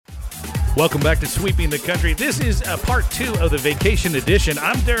Welcome back to Sweeping the Country. This is part 2 of the vacation edition.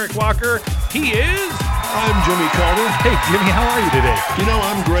 I'm Derik Walker. He is... I'm Jimmy Carter. Hey, Jimmy, how are you today? You know,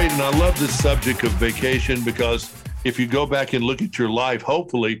 I'm great, and I love this subject of vacation because if you go back and look at your life,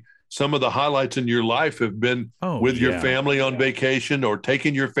 hopefully some of the highlights in your life have been with your family on vacation or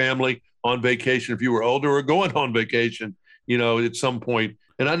taking your family on vacation if you were older or going on vacation, you know, at some point.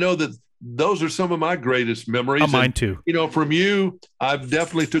 And I know that those are some of my greatest memories. Mine too. You know, from you, I've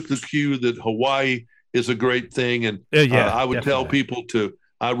definitely took the cue that Hawaii is a great thing. And I would tell people to,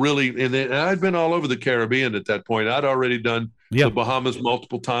 and I'd been all over the Caribbean at that point. I'd already done the Bahamas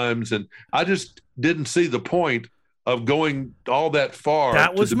multiple times. And I just didn't see the point of going all that far.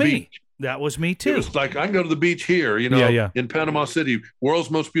 That was to the me. Beach. That was me too. It was like, I can go to the beach here, you know, in Panama City, world's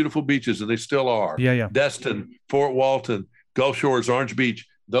most beautiful beaches, and they still are. Destin, Fort Walton, Gulf Shores, Orange Beach.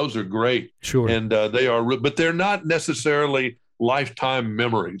 Those are great. Sure. And they are, but they're not necessarily lifetime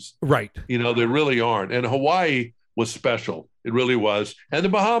memories. Right. You know, they really aren't. And Hawaii was special. It really was. And the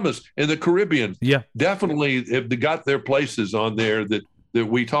Bahamas and the Caribbean definitely have got their places on there that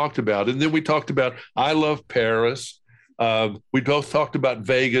we talked about. And then we talked about, I love Paris. We both talked about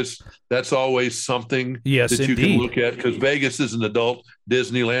Vegas. That's always something that you can look at because Vegas is an adult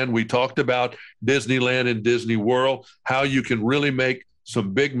Disneyland. We talked about Disneyland and Disney World, how you can really make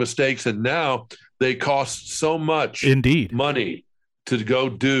some big mistakes, and now they cost so much money to go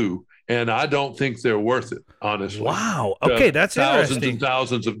do, and I don't think they're worth it, honestly. Wow. Okay, that's thousands interesting. And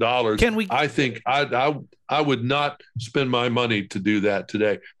thousands of dollars. I think I would not spend my money to do that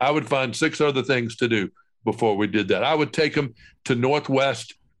today. I would find 6 other things to do before we did that. I would take them to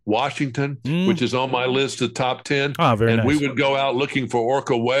Northwest Washington, which is on my list of top 10. Very nice. We would go out looking for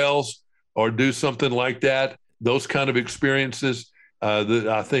orca whales or do something like that. Those kind of experiences that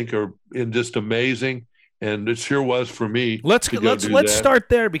I think are just amazing, and it sure was for me. Let's start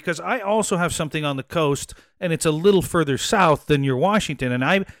there because I also have something on the coast, and it's a little further south than your Washington, and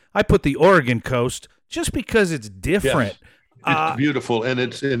I put the Oregon coast just because it's different. Yes. It's beautiful, and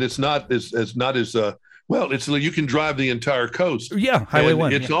it's not as well. It's you can drive the entire coast. Yeah, Highway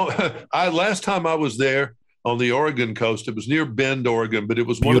 1. It's all. Last time I was there on the Oregon coast, it was near Bend, Oregon, but it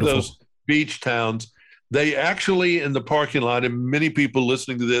was one of those beach towns. They actually, in the parking lot, and many people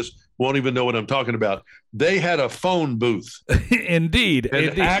listening to this won't even know what I'm talking about, they had a phone booth. Indeed.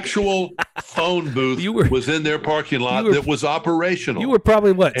 An actual phone booth was in their parking lot that was operational. You were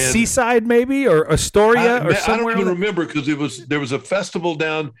probably, Seaside maybe, or Astoria or somewhere? I don't even remember because there was a festival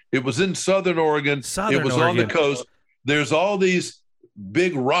down. It was in Southern Oregon. It was on the coast. There's all these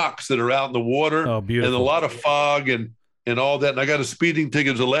big rocks that are out in the water. Oh, beautiful. And a lot of fog and all that. And I got a speeding ticket.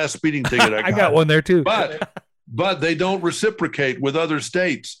 It was the last speeding ticket I got. I got one there too. But they don't reciprocate with other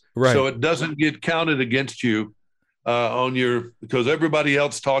states. Right. So it doesn't get counted against you because everybody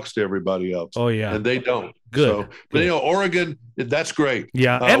else talks to everybody else. Oh, yeah. And they don't. Good. So, but, Oregon, that's great.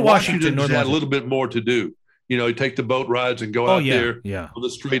 Yeah. And Washington had a little bit more to do. You know, you take the boat rides and go out there on the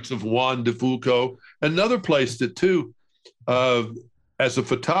Straits of Juan de Fulco. Another place that, too, as a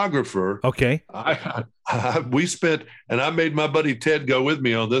photographer, we spent, and I made my buddy Ted go with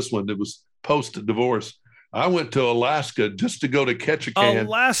me on this one. It was post-divorce. I went to Alaska just to go to Ketchikan,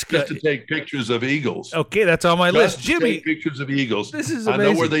 just to take pictures of eagles. Okay, that's on my list. Jimmy, take pictures of eagles. This is amazing.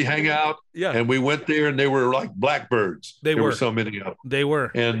 I know where they hang out. Yeah, and we went there, and they were like blackbirds. There were so many of them. They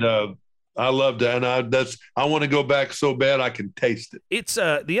were, and I loved that. And I want to go back so bad I can taste it. It's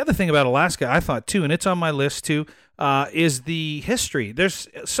the other thing about Alaska, I thought too, and it's on my list too, is the history. There's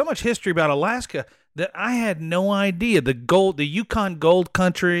so much history about Alaska that I had no idea. The Yukon Gold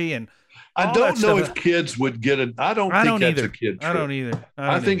Country, and I don't know if kids would get it. I don't think that's a kid trip. I don't either.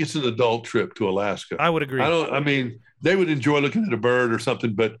 I think it's an adult trip to Alaska. I would agree. I mean, they would enjoy looking at a bird or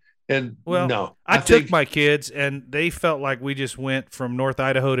something, but no. I took my kids, and they felt like we just went from North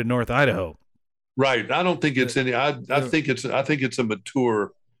Idaho to North Idaho. Right. I don't think it's any. I think it's a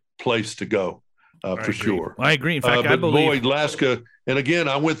mature place to go for sure. I agree. In fact, I believe Alaska. And again,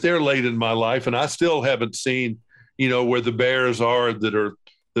 I went there late in my life, and I still haven't seen, where the bears are that are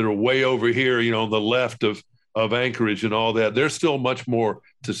way over here, on the left of Anchorage and all that. There's still much more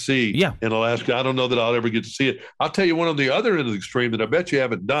to see in Alaska. I don't know that I'll ever get to see it. I'll tell you one on the other end of the extreme that I bet you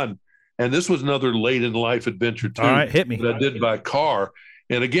haven't done, and this was another late in life adventure too. All right, hit me. That I did by car.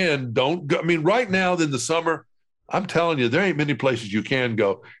 And again, don't go. I mean, right now in the summer, I'm telling you, there ain't many places you can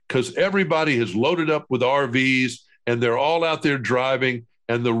go because everybody has loaded up with RVs and they're all out there driving.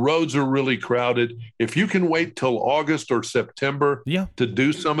 And the roads are really crowded. If you can wait till August or September to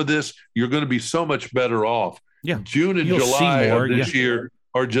do some of this, you're going to be so much better off. Yeah. June and July of this year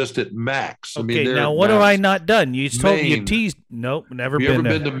are just at max. Okay, I mean, now what have I not done? You told me you Maine. teased. Nope, never Have you been ever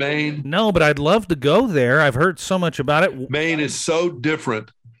there. been to Maine? No, but I'd love to go there. I've heard so much about it. Maine is so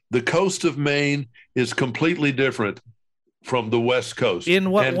different. The coast of Maine is completely different from the West Coast.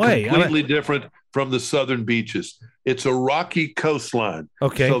 In what way? Completely different from the southern beaches. It's a rocky coastline.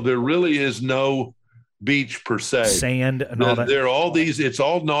 Okay. So there really is no beach per se. Sand and all that. There are all these. It's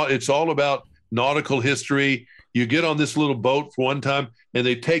all about nautical history. You get on this little boat for one time, and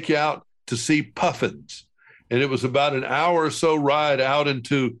they take you out to see puffins. And it was about an hour or so ride out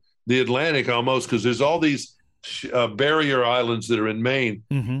into the Atlantic almost, because there's all these barrier islands that are in Maine.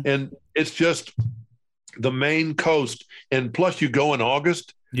 Mm-hmm. And it's just the Maine coast. And plus you go in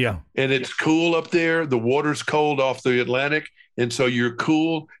August. Yeah. And it's cool up there. The water's cold off the Atlantic. And so you're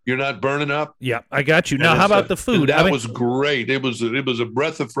cool. You're not burning up. Yeah, I got you. Now, how about the food? That was great. It was a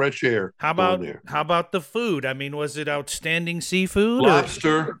breath of fresh air. How about the food? I mean, was it outstanding seafood?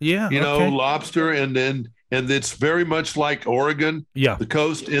 Lobster. Yeah. Lobster. And it's very much like Oregon. Yeah. The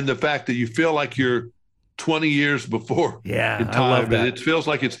coast, in the fact that you feel like you're 20 years before. Yeah, in time. I love that. It feels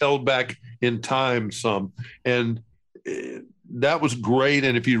like it's held back in time some. And that was great.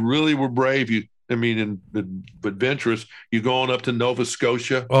 And if you really were brave, and adventurous, you go on up to Nova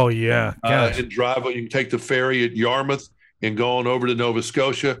Scotia. Oh, yeah. And drive. You can take the ferry at Yarmouth and go on over to Nova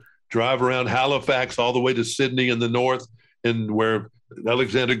Scotia, drive around Halifax all the way to Sydney in the north, and where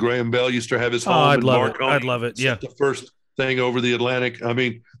Alexander Graham Bell used to have his home. I'd love it. Yeah. The first thing over the Atlantic. I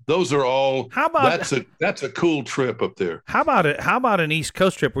mean, those are all. How about that's a cool trip up there. How about an East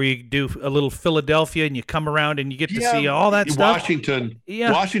Coast trip where you do a little Philadelphia and you come around and you get to see all that stuff? Washington.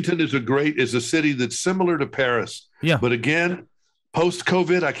 Yeah. Washington is a city that's similar to Paris. Yeah. But again,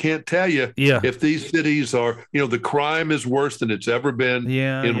 post-COVID, I can't tell you if these cities are, the crime is worse than it's ever been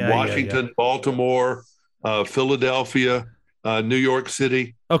in Washington, Baltimore, Philadelphia, New York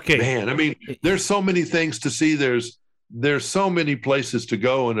City. Okay. Man, I mean, there's so many things to see. There's so many places to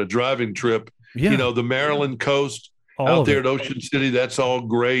go in a driving trip. Yeah. The Maryland coast out there at Ocean City, that's all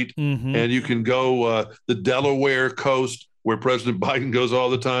great. Mm-hmm. And you can go the Delaware coast where President Biden goes all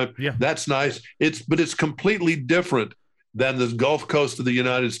the time. Yeah. That's nice. But it's completely different than the Gulf Coast of the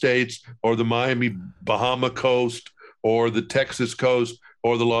United States or the Miami, Bahama coast or the Texas coast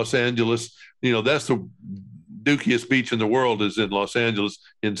or the Los Angeles. That's the dookiest beach in the world is in Los Angeles,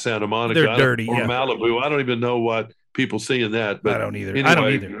 in Santa Monica. They're dirty, or Malibu. I don't even know what people see in that. But I don't either. Anyway, I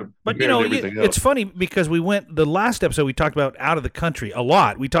don't either. But it's funny because we went the last episode. We talked about out of the country a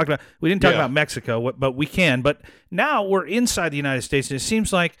lot. We didn't talk about Mexico, but we can. But now we're inside the United States, and it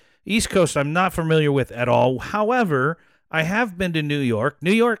seems like East Coast I'm not familiar with at all. However, I have been to New York.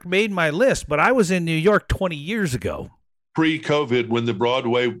 New York made my list, but I was in New York 20 years ago. Pre-COVID, when the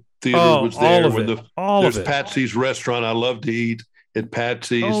Broadway theater was there, there's Patsy's restaurant. I love to eat at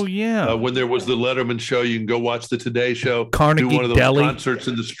Patsy's. Oh, yeah. When there was the Letterman show, you can go watch the Today Show. Carnegie do one of those Deli. Concerts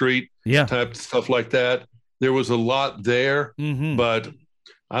in the street. Yeah. Type stuff like that. There was a lot there, but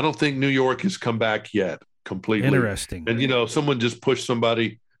I don't think New York has come back yet completely. Interesting. And, someone just pushed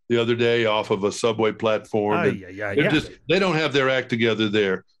somebody the other day off of a subway platform. They don't have their act together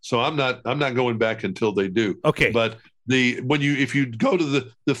there. So I'm not going back until they do. Okay. But if you go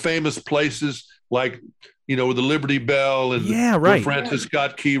to the famous places like, with the Liberty Bell and where Francis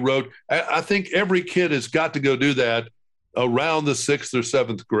Scott Key wrote, I think every kid has got to go do that around the 6th or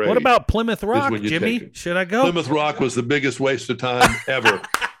 7th grade. What about Plymouth Rock, Jimmy? Should I go? Plymouth Rock was the biggest waste of time ever.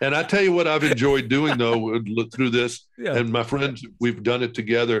 And I tell you what I've enjoyed doing, though, through this, and my friends, we've done it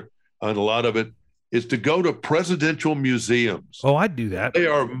together on a lot of it, is to go to presidential museums. Oh, I'd do that. They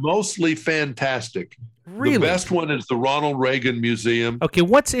are mostly fantastic. Really? The best one is the Ronald Reagan Museum. Okay,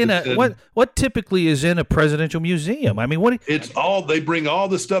 what's in what typically is in a presidential museum? I mean, they bring all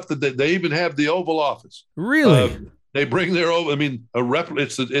the stuff that they even have the Oval Office. Really? They bring their Oval. I mean,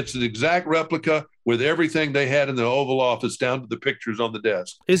 it's an exact replica with everything they had in the Oval Office down to the pictures on the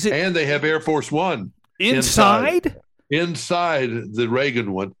desk. Is it? And they have Air Force One inside the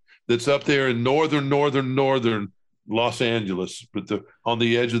Reagan one that's up there in northern Los Angeles, but on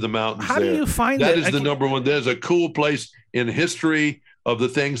the edge of the mountains. How do you find that? That is the number one. There's a cool place in history of the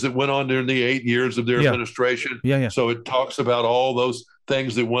things that went on during the 8 years of their administration. Yeah. So it talks about all those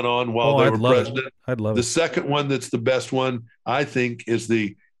things that went on while they were president. I'd love it. The second one that's the best one, I think, is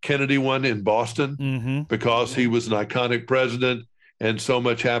the Kennedy one in Boston, because he was an iconic president and so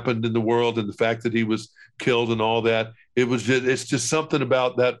much happened in the world, and the fact that he was killed and all that. It's just something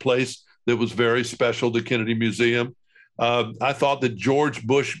about that place that was very special, the Kennedy Museum. I thought that George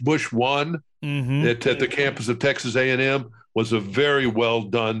Bush 1 at the campus of Texas A&M was a very well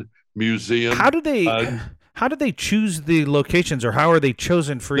done museum. How do they How do they choose the locations, or how are they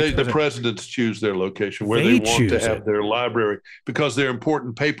chosen for each The presidents choose their location where they want to have their library, because their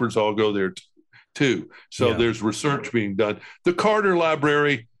important papers all go there too. So there's research being done. The Carter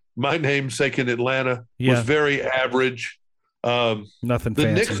Library, my namesake in Atlanta, was very average. Nothing the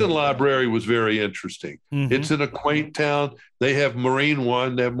fancy. Nixon Library was very interesting. It's in a quaint town. They have Marine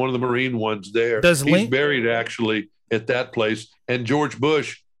One. They have one of the Marine ones there. He's buried actually at that place. And George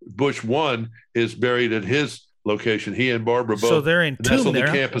Bush 1 is buried at his location. He and Barbara both. So they're in That's on there.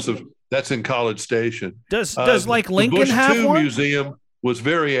 the campus of. That's in College Station. Does like Lincoln have one? The Bush II Museum was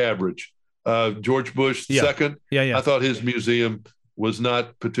very average. George Bush II. Yeah. I thought his museum was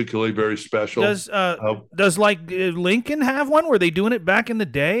not particularly very special. Does like Lincoln have one? Were they doing it back in the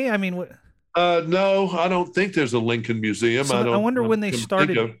day? I mean, no, I don't think there's a Lincoln Museum. So I wonder when they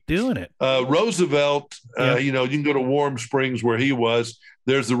started doing it. Roosevelt, you can go to Warm Springs where he was.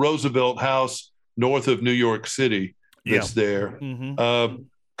 There's the Roosevelt House north of New York City that's there.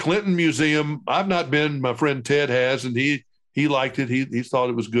 Clinton Museum, I've not been. My friend Ted has, and he liked it. He thought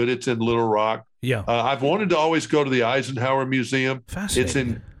it was good. It's in Little Rock. Yeah. I've wanted to always go to the Eisenhower Museum. Fascinating. It's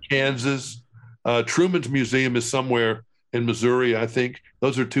in Kansas. Truman's Museum is somewhere in Missouri, I think.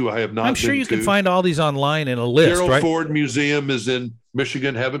 Those are two I have not been to. I'm sure you can find all these online in a list, Gerald right? Ford Museum is in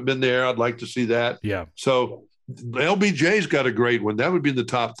Michigan. Haven't been there. I'd like to see that. Yeah. So LBJ's got a great one. That would be in the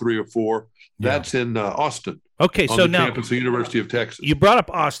top 3 or 4. That's in Austin. Okay, on so the now campus of the University of Texas. You brought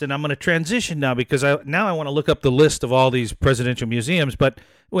up Austin. I'm going to transition now because I want to look up the list of all these presidential museums. But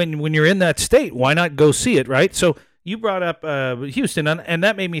when you're in that state, why not go see it, right? So you brought up Houston, and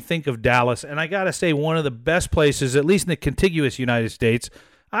that made me think of Dallas. And I got to say, one of the best places, at least in the contiguous United States,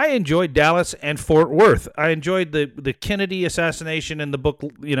 I enjoyed Dallas and Fort Worth. I enjoyed the Kennedy assassination and the book,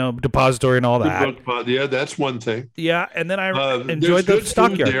 depository and all that. Yeah, that's one thing. Yeah, and then I enjoyed the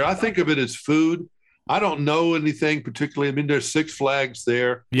stockyard. There. I think of it as food. I don't know anything particularly. I mean, there's Six Flags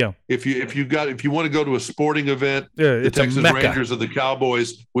there. Yeah. If you want to go to a sporting event, the Texas Rangers or the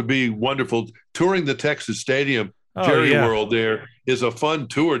Cowboys would be wonderful. Touring the Texas Stadium, Jerry World there is a fun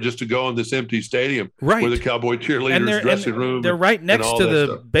tour just to go in this empty stadium where the Cowboy cheerleaders dressing room. They're right next to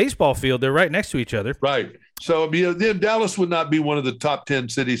the baseball field. They're right next to each other. Right. So then Dallas would not be one of the top 10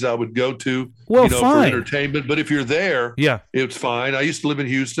 cities I would go to for entertainment. But if you're there, it's fine. I used to live in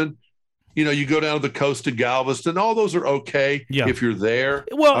Houston. You go down to the coast of Galveston. All those are okay if you're there.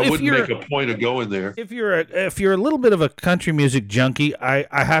 Well, I wouldn't make a point of going there. If you're a little bit of a country music junkie,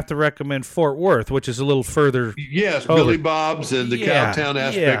 I have to recommend Fort Worth, which is a little further. Yes, Billy Bob's and the Cowtown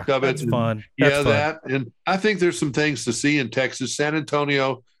aspect of it. That's fun. And I think there's some things to see in Texas. San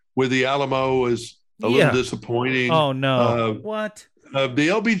Antonio with the Alamo is a little disappointing. Oh no! What? The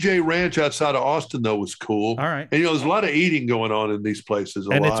LBJ Ranch outside of Austin, though, was cool. All right. And, there's a lot of eating going on in these places.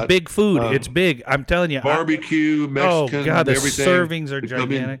 It's big food. It's big. I'm telling you. Barbecue, Mexican, oh, God, the everything. servings are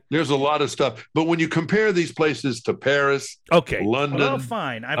gigantic. I mean, there's a lot of stuff. But when you compare these places to Paris, London, well,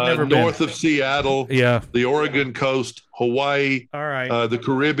 fine. I've never been. North of Seattle, the Oregon coast, Hawaii, all right, the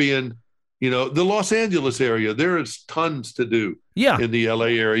Caribbean, the Los Angeles area, there is tons to do in the LA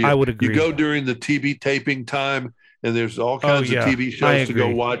area. I would agree. You go during the TV taping time, and there's all kinds of TV shows to go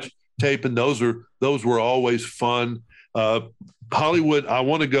watch, tape, and those were always fun. Hollywood, I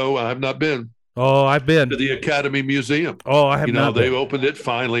want to go. I have not been. Oh, I've been to the Academy Museum. Oh, I have not. They've opened it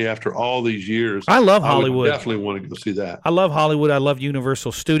finally after all these years. I love Hollywood. I definitely want to go see that. I love Hollywood. I love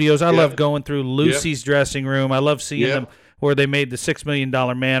Universal Studios. I love going through Lucy's dressing room. I love seeing them where they made the $6 Million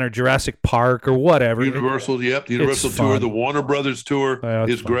Man or Jurassic Park or whatever. Universal, the Universal tour, the Warner Brothers tour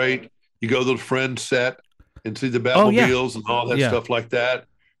is great. You go to the Friends set and see the Batmobiles and all that stuff like that.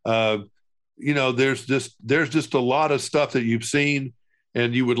 There's just a lot of stuff that you've seen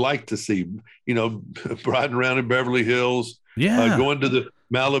and you would like to see. Riding around in Beverly Hills, going to the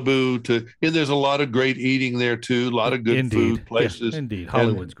Malibu and there's a lot of great eating there too. A lot of good food places. Indeed,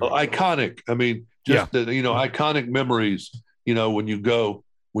 Hollywood's great. Iconic. I mean, iconic memories. When you go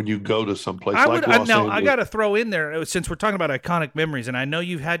to someplace like Los Angeles. I got to throw in there, since we're talking about iconic memories, and I know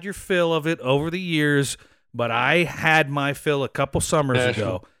you've had your fill of it over the years, but I had my fill a couple summers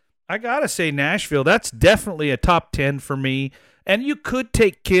ago. I got to say Nashville, that's definitely a top 10 for me. And you could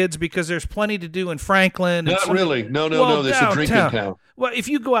take kids because there's plenty to do in Franklin. Not really. No. There's a drinking town. Well, if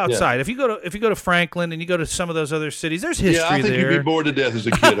you go outside, if you go to Franklin and you go to some of those other cities, there's history there. I think you'd be bored to death as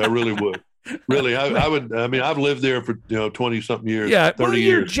a kid. I really would. Really, I would. I mean, I've lived there for 20-something years. 30 years.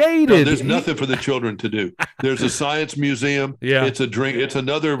 You're jaded. There's nothing for the children to do. There's a science museum. It's a drink. It's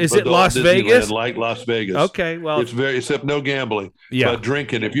another. Is it Las Vegas? Like Las Vegas. Okay, well, it's except no gambling. But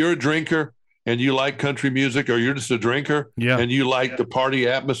drinking. If you're a drinker and you like country music, or you're just a drinker and you like the party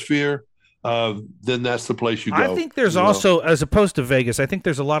atmosphere, then that's the place you go. I think there's also, as opposed to Vegas, I think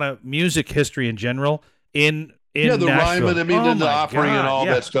there's a lot of music history in general in the Nashville. Ryman, and the Opry and all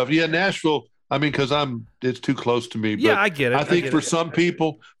that stuff. Yeah, Nashville. I mean, because it's too close to me. But yeah, I get it. I think for some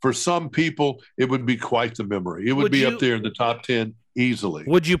people, it would be quite the memory. It would be up there in the top 10 easily.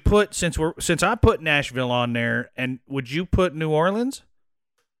 Would you put since I put Nashville on there, and would you put New Orleans?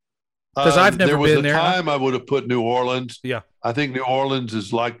 Because I've never been there. There was a time I would have put New Orleans. Yeah, I think New Orleans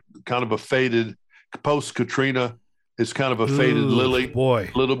is like kind of a faded post Katrina. It's kind of a faded lily,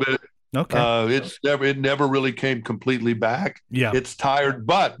 a little bit. Okay, it never really came completely back. Yeah, it's tired,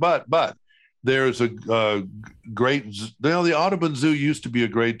 but there's a great. The Audubon Zoo used to be a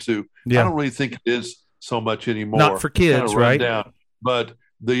great zoo. Yeah. I don't really think it is so much anymore. Not for kids, right? Down. But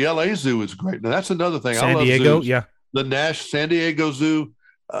the LA Zoo is great. Now that's another thing. San I love Diego, zoos. yeah. The San Diego Zoo,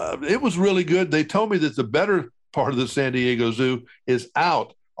 it was really good. They told me that the better part of the San Diego Zoo is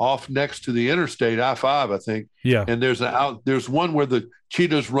out off next to the interstate I-5, I think. Yeah. And there's one where the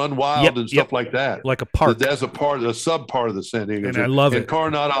cheetahs run wild and stuff like that. Like a park. That's a sub part of the San Diego and Zoo. I love and it.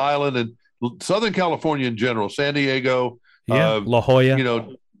 Coronado Island and Southern California in general, San Diego, La Jolla,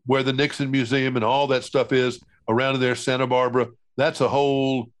 where the Nixon Museum and all that stuff is around there, Santa Barbara. That's a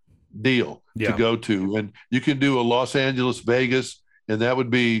whole deal to go to. And you can do a Los Angeles, Vegas, and that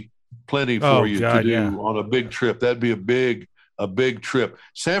would be plenty for you to do on a big trip. That'd be a big trip.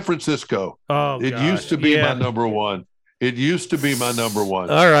 San Francisco. It used to be my number one. It used to be my number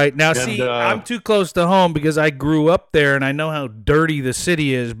one. All right. Now, I'm too close to home because I grew up there and I know how dirty the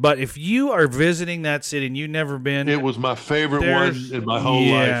city is. But if you are visiting that city and you've never been. It was my favorite one in my whole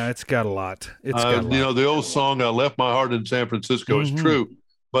life. Yeah, it's got a lot. The old song, I Left My Heart in San Francisco, is true.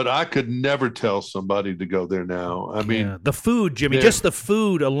 But I could never tell somebody to go there now. I mean, the food, Jimmy, just the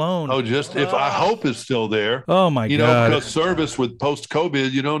food alone. Oh, if I hope it's still there. Oh my God! Because service with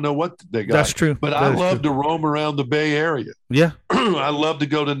post-COVID, you don't know what they got. That's true. But I love to roam around the Bay Area. Yeah, I love to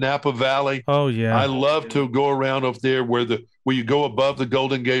go to Napa Valley. Oh yeah, I love to go around up there where you go above the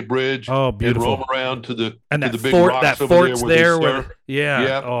Golden Gate Bridge. Oh, beautiful! And roam around to the big fort, rocks that fort's there.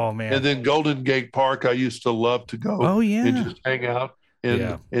 Yeah. Oh man. And then Golden Gate Park, I used to love to go. Oh yeah. And just hang out.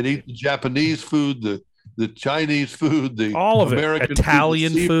 And eat the Japanese food, the Chinese food, the American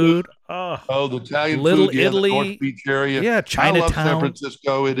Italian food. The Italian Little food, Italy, the North Beach area. Yeah, Chinatown. I love San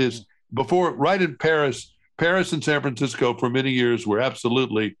Francisco. It is right in Paris. Paris and San Francisco for many years were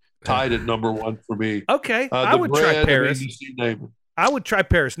absolutely tied at number one for me. Okay, I would try Paris. I would try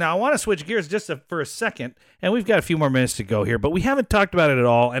Paris. Now, I want to switch gears just for a second, and we've got a few more minutes to go here, but we haven't talked about it at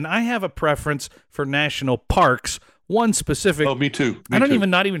all, and I have a preference for national parks. One specific. Oh, me too.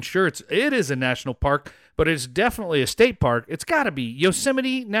 Not even sure it is a national park, but it's definitely a state park. It's got to be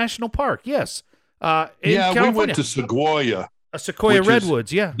Yosemite National Park. Yes. In California. We went to Sequoia. Sequoia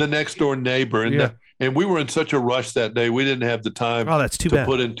Redwoods. Yeah. The next door neighbor, and we were in such a rush that day. We didn't have the time. Oh, that's too bad.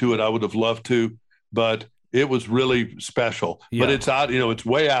 Put into it. I would have loved to, but it was really special. Yeah. But it's out. It's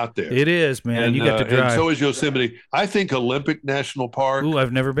way out there. It is, man. And you get to drive. And so is Yosemite. I think Olympic National Park. Ooh,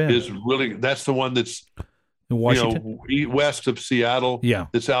 I've never been. That's the one that's. Washington? West of Seattle. Yeah.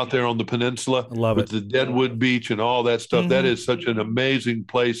 That's out there on the peninsula. I love with the Deadwood Beach and all that stuff. That is such an amazing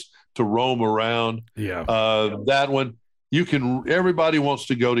place to roam around. Yeah. That one, everybody wants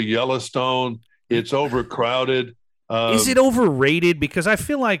to go to Yellowstone. It's overcrowded. Is it overrated? Because I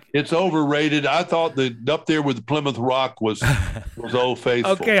feel like it's overrated. I thought that up there with Plymouth Rock was Old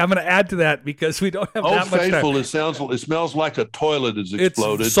Faithful. Okay, I'm going to add to that because we don't have that much time. Old Faithful, it smells like a toilet has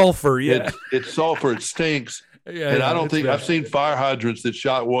exploded. It's sulfur, yeah. It's sulfur. It stinks. And I don't think I've seen fire hydrants that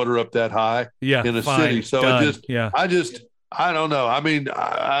shot water up that high in a city. So I don't know. I mean,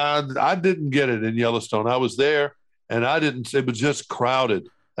 I didn't get it in Yellowstone. I was there and it was just crowded.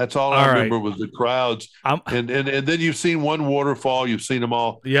 That's all I remember was the crowds. And then you've seen one waterfall. You've seen them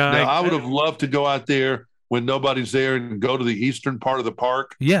all. Yeah. Now, I would have loved to go out there when nobody's there and go to the eastern part of the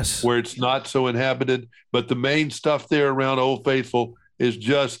park. Yes. Where it's not so inhabited. But the main stuff there around Old Faithful is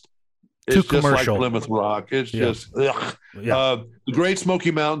just too commercial. Like Plymouth Rock. It's just ugh. The Great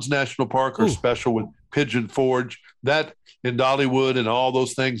Smoky Mountains National Park are special with Pigeon Forge. That in Dollywood and all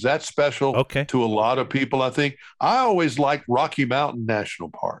those things, that's special to a lot of people, I think. I always like Rocky Mountain National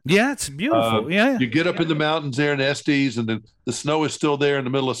Park. Yeah, it's beautiful. You get up in the mountains there in Estes, and the snow is still there in the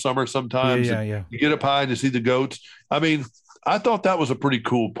middle of summer sometimes. Yeah. You get up high and you see the goats. I mean, I thought that was a pretty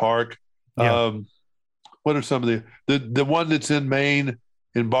cool park. Yeah. What are some of the one that's in Maine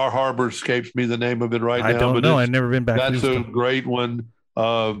in Bar Harbor escapes me the name of it right now. I don't know. I've never been back. That's a great one.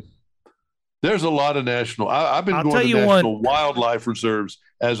 There's a lot of national. I've been going to national wildlife reserves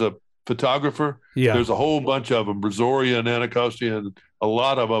as a photographer. Yeah. There's a whole bunch of them, Brazoria and Anacostia, and a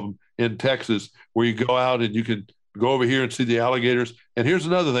lot of them in Texas where you go out and you can go over here and see the alligators. And here's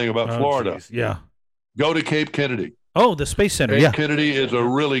another thing about Florida. Geez. Yeah. Go to Cape Kennedy. Oh, the Space Center. Cape Kennedy is a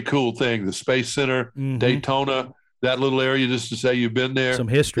really cool thing. The Space Center, Daytona, that little area, just to say you've been there. Some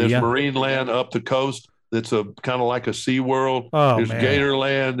history. There's marine land up the coast. That's a kind of like a Sea World. Oh, there's man.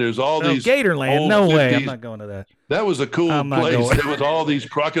 Gatorland. There's all these Gatorland. No way. I'm not going to that. That was a cool place. There was all these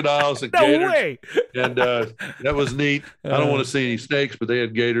crocodiles and gators. No way. And that was neat. I don't want to see any snakes, but they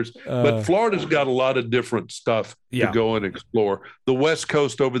had gators. But Florida's got a lot of different stuff to go and explore. The West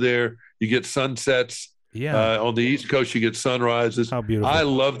Coast over there, you get sunsets. Yeah. On the East Coast, you get sunrises. How beautiful. I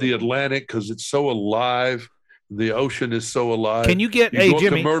love the Atlantic because it's so alive. The ocean is so alive. Can you get go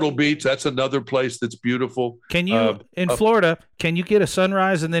Jimmy, to Myrtle Beach? That's another place that's beautiful. Can you in Florida? Can you get a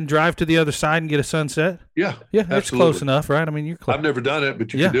sunrise and then drive to the other side and get a sunset? Yeah, that's close enough, right? I mean, you're close. I've never done it,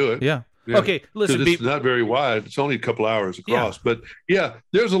 but you can do it. Yeah. Okay, listen. It's not very wide. It's only a couple hours across. But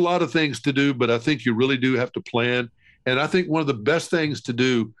there's a lot of things to do. But I think you really do have to plan. And I think one of the best things to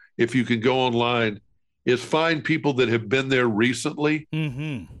do if you can go online is find people that have been there recently,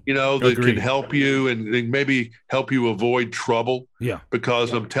 that can help you and maybe help you avoid trouble. Yeah.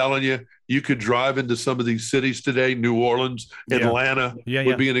 Because I'm telling you, you could drive into some of these cities today, New Orleans, Atlanta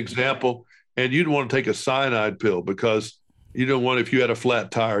would be an example, and you'd want to take a cyanide pill because you don't want, if you had a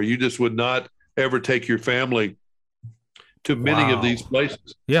flat tire, you just would not ever take your family to many of these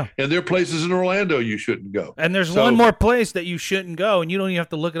places. Yeah. And there are places in Orlando you shouldn't go. And there's one more place that you shouldn't go, and you don't even have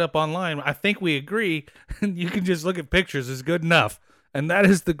to look it up online. I think we agree. You can just look at pictures is good enough. And that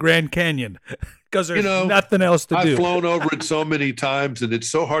is the Grand Canyon because there's nothing else to do. I've flown over it so many times, and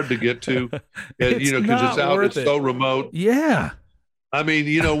it's so hard to get to. And, because it's so remote. Yeah. I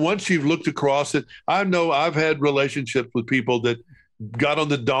mean, once you've looked across it, I know I've had relationships with people that got on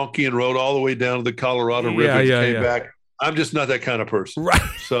the donkey and rode all the way down to the Colorado River and came back. I'm just not that kind of person. Right.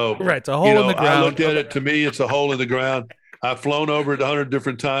 So, it's a hole in the ground. I looked at it. To me, it's a hole in the ground. I've flown over it 100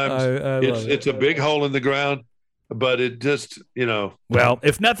 different times. It's a big hole in the ground, but it just, Well,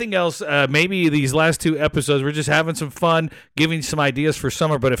 if nothing else, maybe these last two episodes, we're just having some fun, giving some ideas for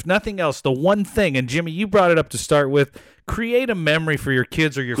summer. But if nothing else, the one thing, and Jimmy, you brought it up to start with, create a memory for your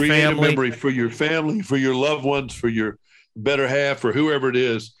kids or your family. Create a memory for your family, for your loved ones, for your better half, or whoever it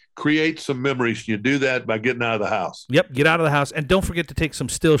is. Create some memories. You do that by getting out of the house. Yep, get out of the house. And don't forget to take some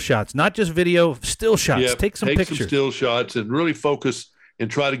still shots, not just video, still shots. Yeah, take some pictures. Take some still shots and really focus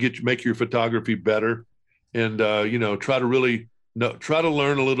and try to make your photography better. And, try to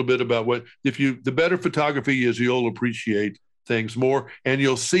learn a little bit about the better photography is, you'll appreciate things more and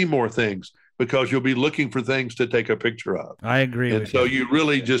you'll see more things because you'll be looking for things to take a picture of. I agree. And so you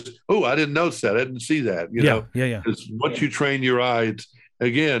really just, I didn't notice that. I didn't see that. Yeah. Because once you train your eye,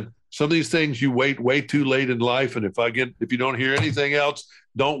 again, some of these things you wait way too late in life. And if you don't hear anything else,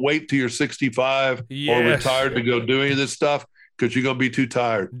 don't wait till you're 65 or retired to go do any of this stuff because you're going to be too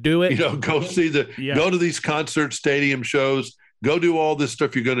tired. Do it. Go see go to these concert stadium shows, go do all this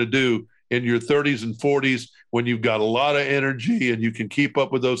stuff you're going to do in your 30s and 40s when you've got a lot of energy and you can keep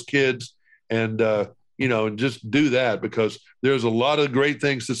up with those kids and, and just do that because there's a lot of great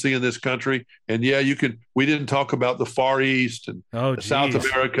things to see in this country. And we didn't talk about the Far East and South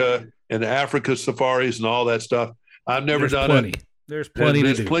America and Africa safaris and all that stuff. I've never done it. There's plenty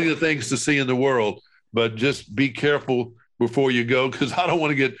There's plenty of things to see in the world, but just be careful before you go because I don't want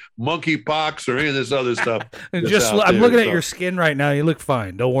to get monkeypox or any of this other stuff. I'm looking at your skin right now. You look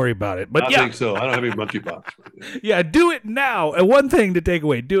fine. Don't worry about it. But I think so. I don't have any monkeypox. Yeah, do it now. And one thing to take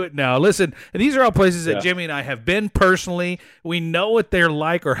away, do it now. Listen, these are all places that Jimmy and I have been personally. We know what they're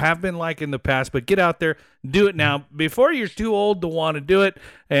like or have been like in the past, but get out there, do it now before you're too old to want to do it.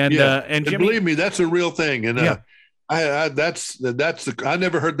 And Jimmy, believe me, that's a real thing. And I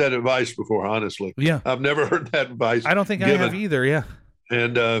never heard that advice before, honestly. Yeah. I've never heard that advice. I don't think I have either. Yeah.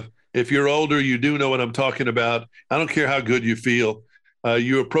 And if you're older, you do know what I'm talking about. I don't care how good you feel.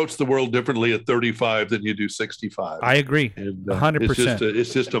 You approach the world differently at 35 than you do 65. I agree. 100%.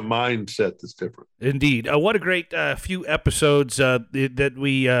 It's just a mindset that's different. Indeed. What a great few episodes that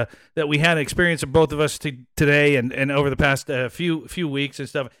we had experience of both of us today and over the past few weeks and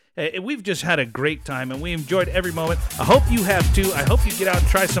stuff. We've just had a great time, and we enjoyed every moment. I hope you have, too. I hope you get out and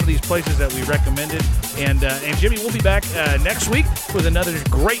try some of these places that we recommended. And Jimmy, we'll be back next week with another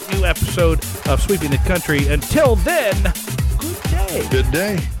great new episode of Sweeping the Country. Until then, good day. Good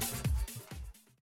day.